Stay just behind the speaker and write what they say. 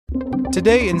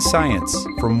Today in Science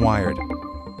from Wired.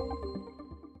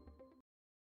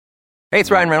 Hey,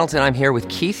 it's Ryan Reynolds, and I'm here with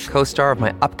Keith, co-star of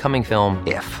my upcoming film,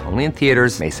 If, only in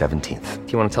theaters May 17th.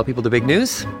 Do you want to tell people the big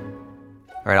news?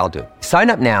 All right, I'll do it. Sign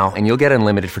up now and you'll get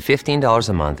unlimited for $15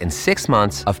 a month and 6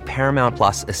 months of Paramount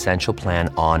Plus Essential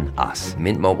Plan on us.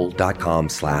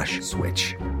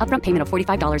 MintMobile.com/switch. Upfront payment of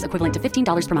 $45 equivalent to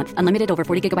 $15 per month. Unlimited over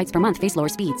 40 gigabytes per month. Face lower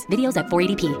speeds. Videos at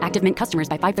 480p. Active Mint customers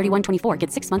by 531.24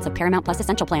 get 6 months of Paramount Plus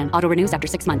Essential Plan. Auto renews after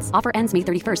 6 months. Offer ends May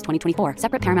 31st, 2024.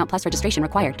 Separate Paramount Plus registration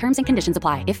required. Terms and conditions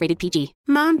apply if rated PG.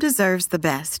 Mom deserves the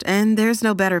best, and there's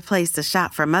no better place to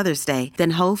shop for Mother's Day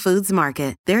than Whole Foods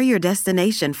Market. They're your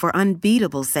destination for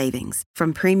unbeatable savings.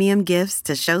 From premium gifts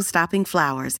to show-stopping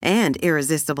flowers and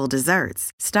irresistible desserts.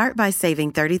 Start by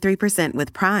saving 33%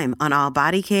 with Prime on all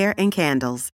body care and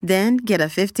candles. Then get a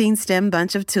 15-stem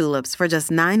bunch of tulips for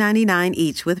just $9.99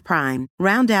 each with Prime.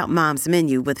 Round out Mom's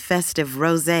menu with festive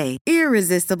rosé,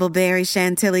 irresistible berry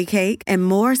chantilly cake, and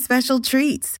more special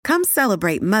treats. Come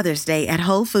celebrate Mother's Day at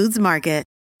Whole Foods Market.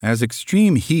 As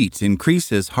extreme heat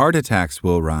increases, heart attacks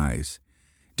will rise.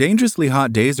 Dangerously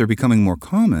hot days are becoming more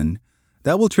common.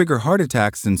 That will trigger heart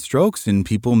attacks and strokes in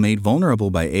people made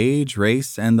vulnerable by age,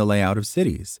 race, and the layout of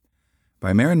cities.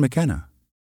 By Maren McKenna.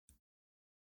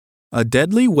 A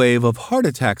deadly wave of heart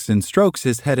attacks and strokes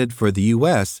is headed for the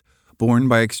U.S., born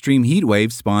by extreme heat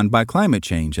waves spawned by climate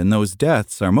change, and those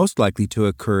deaths are most likely to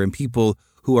occur in people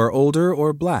who are older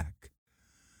or Black.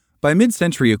 By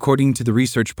mid-century, according to the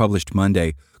research published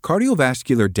Monday,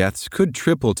 cardiovascular deaths could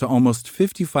triple to almost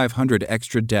 5,500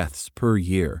 extra deaths per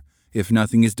year if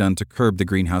nothing is done to curb the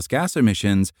greenhouse gas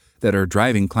emissions that are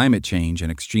driving climate change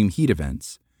and extreme heat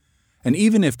events. And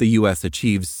even if the U.S.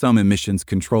 achieves some emissions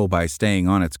control by staying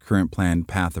on its current planned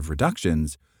path of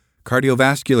reductions,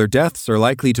 cardiovascular deaths are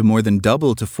likely to more than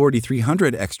double to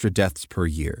 4,300 extra deaths per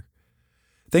year.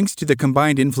 Thanks to the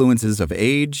combined influences of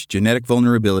age, genetic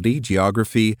vulnerability,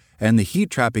 geography, and the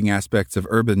heat-trapping aspects of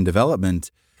urban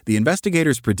development, the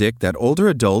investigators predict that older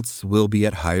adults will be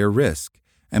at higher risk,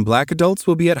 and Black adults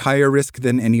will be at higher risk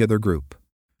than any other group.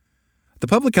 The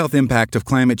public health impact of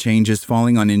climate change is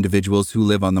falling on individuals who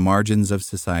live on the margins of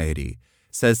society,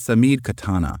 says Samid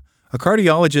Khatana, a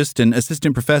cardiologist and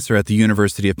assistant professor at the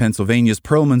University of Pennsylvania's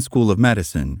Perelman School of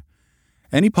Medicine.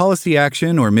 Any policy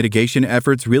action or mitigation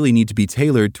efforts really need to be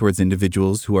tailored towards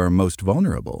individuals who are most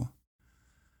vulnerable.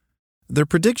 The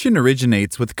prediction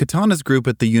originates with Khatana's group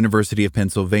at the University of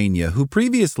Pennsylvania, who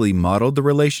previously modeled the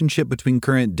relationship between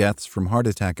current deaths from heart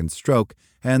attack and stroke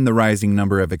and the rising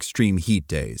number of extreme heat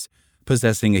days,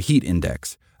 possessing a heat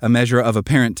index, a measure of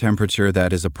apparent temperature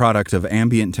that is a product of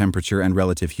ambient temperature and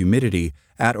relative humidity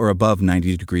at or above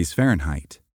 90 degrees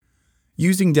Fahrenheit.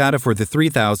 Using data for the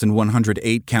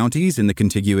 3,108 counties in the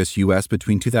contiguous U.S.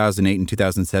 between 2008 and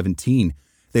 2017,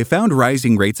 they found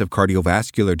rising rates of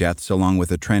cardiovascular deaths along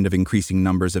with a trend of increasing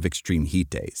numbers of extreme heat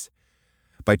days.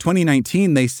 By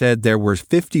 2019, they said there were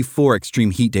 54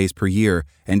 extreme heat days per year,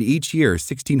 and each year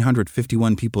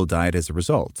 1,651 people died as a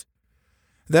result.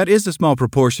 That is a small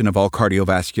proportion of all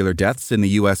cardiovascular deaths in the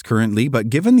U.S. currently, but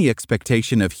given the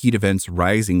expectation of heat events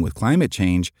rising with climate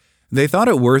change, they thought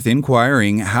it worth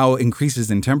inquiring how increases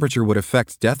in temperature would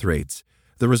affect death rates.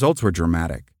 The results were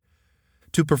dramatic.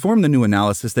 To perform the new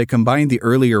analysis, they combined the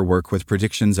earlier work with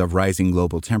predictions of rising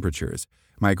global temperatures,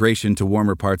 migration to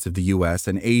warmer parts of the U.S.,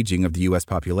 and aging of the U.S.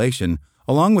 population,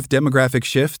 along with demographic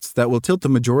shifts that will tilt the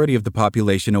majority of the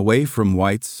population away from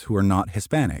whites who are not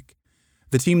Hispanic.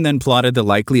 The team then plotted the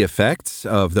likely effects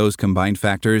of those combined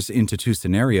factors into two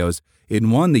scenarios.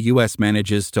 In one, the U.S.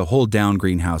 manages to hold down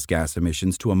greenhouse gas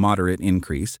emissions to a moderate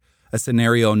increase, a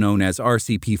scenario known as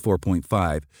RCP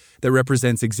 4.5 that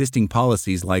represents existing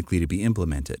policies likely to be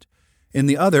implemented. In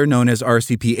the other, known as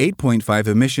RCP 8.5,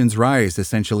 emissions rise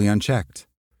essentially unchecked.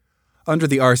 Under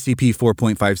the RCP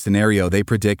 4.5 scenario, they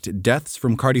predict deaths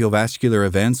from cardiovascular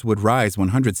events would rise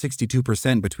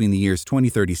 162% between the years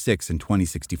 2036 and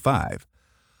 2065.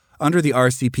 Under the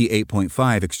RCP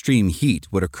 8.5, extreme heat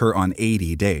would occur on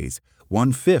 80 days,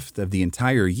 1/5 of the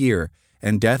entire year,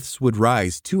 and deaths would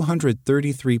rise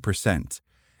 233%,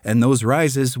 and those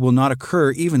rises will not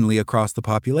occur evenly across the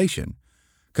population.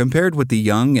 Compared with the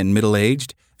young and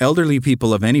middle-aged, elderly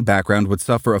people of any background would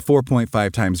suffer a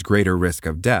 4.5 times greater risk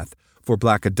of death. For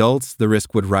Black adults, the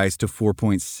risk would rise to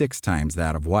 4.6 times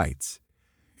that of whites.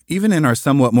 Even in our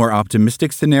somewhat more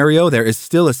optimistic scenario, there is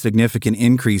still a significant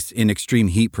increase in extreme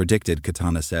heat predicted,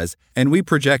 Khatana says, and we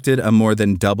projected a more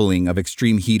than doubling of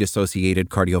extreme heat-associated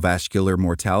cardiovascular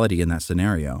mortality in that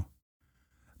scenario.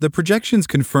 The projections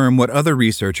confirm what other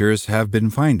researchers have been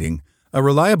finding, a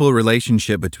reliable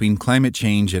relationship between climate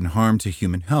change and harm to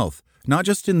human health, not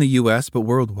just in the U.S. but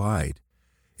worldwide.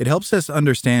 It helps us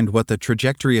understand what the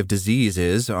trajectory of disease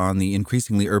is on the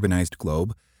increasingly urbanized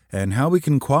globe and how we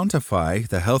can quantify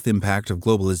the health impact of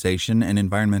globalization and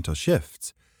environmental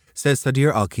shifts, says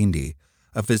Sadir Al-Kindi,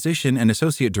 a physician and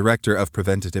associate director of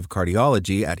preventative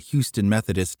cardiology at Houston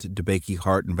Methodist DeBakey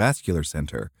Heart and Vascular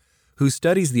Center, who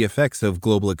studies the effects of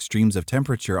global extremes of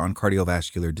temperature on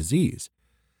cardiovascular disease.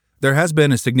 There has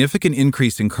been a significant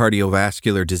increase in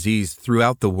cardiovascular disease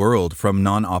throughout the world from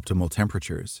non-optimal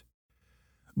temperatures.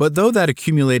 But though that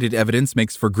accumulated evidence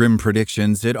makes for grim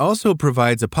predictions, it also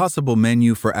provides a possible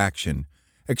menu for action.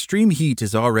 Extreme heat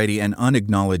is already an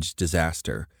unacknowledged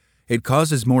disaster. It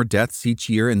causes more deaths each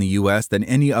year in the U.S. than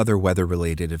any other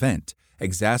weather-related event,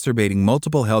 exacerbating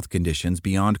multiple health conditions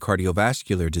beyond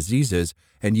cardiovascular diseases,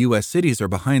 and U.S. cities are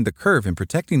behind the curve in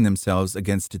protecting themselves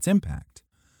against its impact.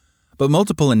 But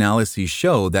multiple analyses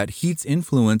show that heat's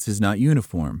influence is not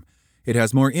uniform. It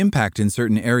has more impact in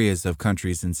certain areas of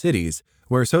countries and cities,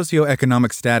 where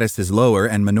socioeconomic status is lower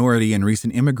and minority and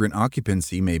recent immigrant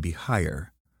occupancy may be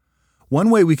higher. One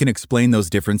way we can explain those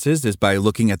differences is by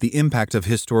looking at the impact of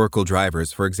historical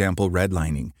drivers, for example,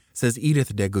 redlining, says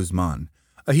Edith de Guzman,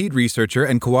 a heat researcher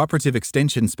and cooperative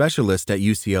extension specialist at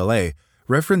UCLA,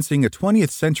 referencing a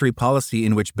 20th century policy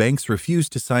in which banks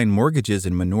refused to sign mortgages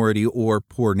in minority or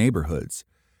poor neighborhoods.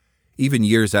 Even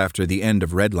years after the end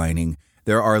of redlining,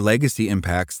 there are legacy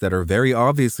impacts that are very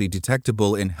obviously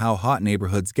detectable in how hot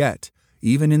neighborhoods get,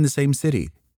 even in the same city.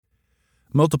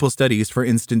 Multiple studies, for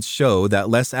instance, show that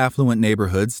less affluent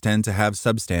neighborhoods tend to have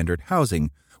substandard housing,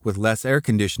 with less air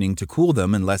conditioning to cool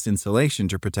them and less insulation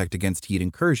to protect against heat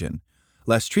incursion,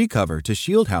 less tree cover to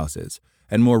shield houses,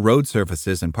 and more road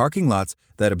surfaces and parking lots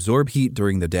that absorb heat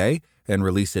during the day and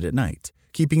release it at night,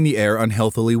 keeping the air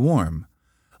unhealthily warm.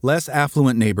 Less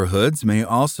affluent neighborhoods may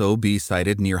also be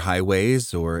sited near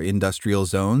highways or industrial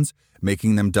zones,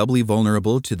 making them doubly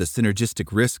vulnerable to the synergistic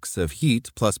risks of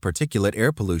heat plus particulate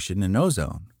air pollution and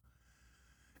ozone.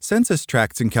 Census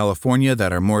tracts in California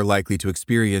that are more likely to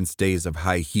experience days of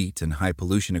high heat and high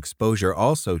pollution exposure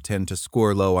also tend to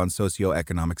score low on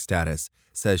socioeconomic status,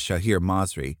 says Shahir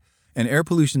Masri, an air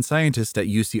pollution scientist at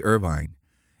UC Irvine.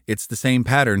 It's the same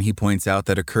pattern, he points out,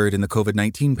 that occurred in the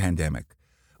COVID-19 pandemic.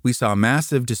 We saw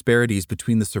massive disparities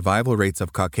between the survival rates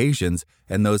of Caucasians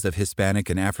and those of Hispanic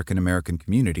and African American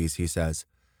communities, he says.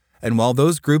 And while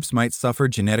those groups might suffer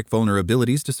genetic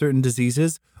vulnerabilities to certain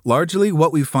diseases, largely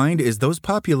what we find is those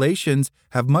populations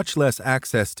have much less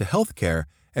access to health care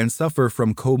and suffer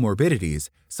from comorbidities,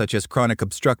 such as chronic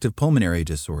obstructive pulmonary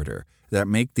disorder, that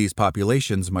make these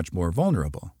populations much more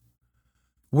vulnerable.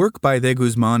 Work by De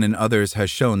Guzman and others has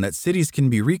shown that cities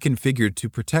can be reconfigured to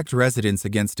protect residents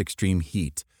against extreme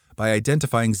heat by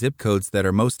identifying zip codes that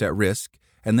are most at risk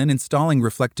and then installing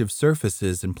reflective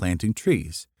surfaces and planting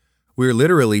trees. We're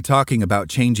literally talking about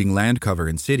changing land cover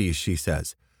in cities, she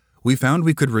says. We found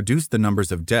we could reduce the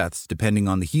numbers of deaths, depending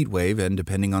on the heat wave and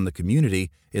depending on the community,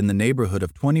 in the neighborhood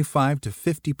of 25 to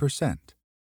 50%.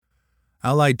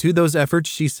 Allied to those efforts,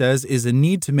 she says, is a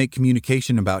need to make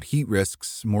communication about heat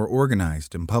risks more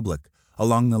organized and public,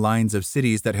 along the lines of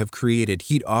cities that have created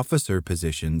heat officer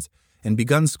positions and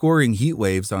begun scoring heat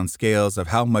waves on scales of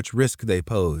how much risk they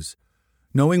pose.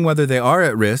 Knowing whether they are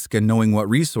at risk and knowing what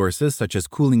resources, such as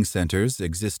cooling centers,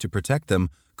 exist to protect them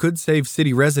could save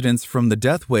city residents from the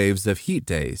death waves of heat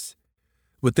days.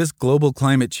 With this global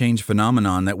climate change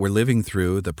phenomenon that we're living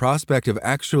through, the prospect of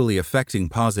actually affecting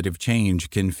positive change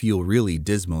can feel really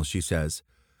dismal, she says.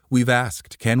 We've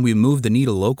asked, can we move the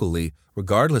needle locally,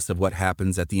 regardless of what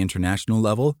happens at the international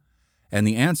level? And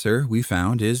the answer we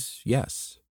found is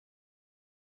yes.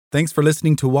 Thanks for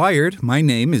listening to Wired. My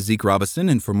name is Zeke Robison,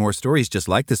 and for more stories just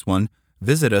like this one,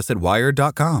 visit us at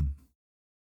wired.com.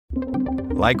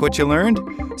 Like what you learned?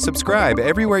 Subscribe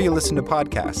everywhere you listen to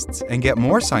podcasts and get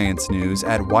more science news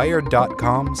at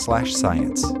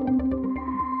wired.com/science.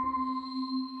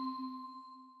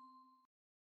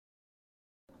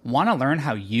 Want to learn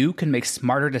how you can make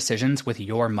smarter decisions with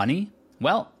your money?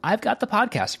 Well, I've got the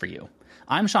podcast for you.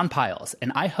 I'm Sean Piles,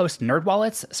 and I host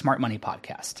NerdWallet's Smart Money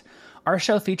Podcast. Our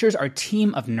show features our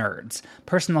team of nerds,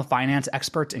 personal finance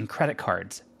experts in credit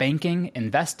cards, banking,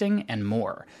 investing, and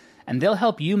more. And they'll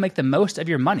help you make the most of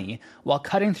your money while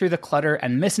cutting through the clutter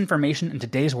and misinformation in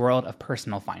today's world of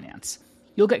personal finance.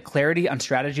 You'll get clarity on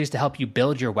strategies to help you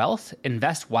build your wealth,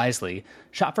 invest wisely,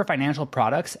 shop for financial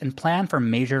products, and plan for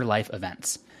major life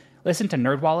events. Listen to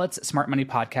NerdWallet's Smart Money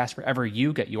Podcast wherever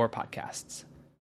you get your podcasts.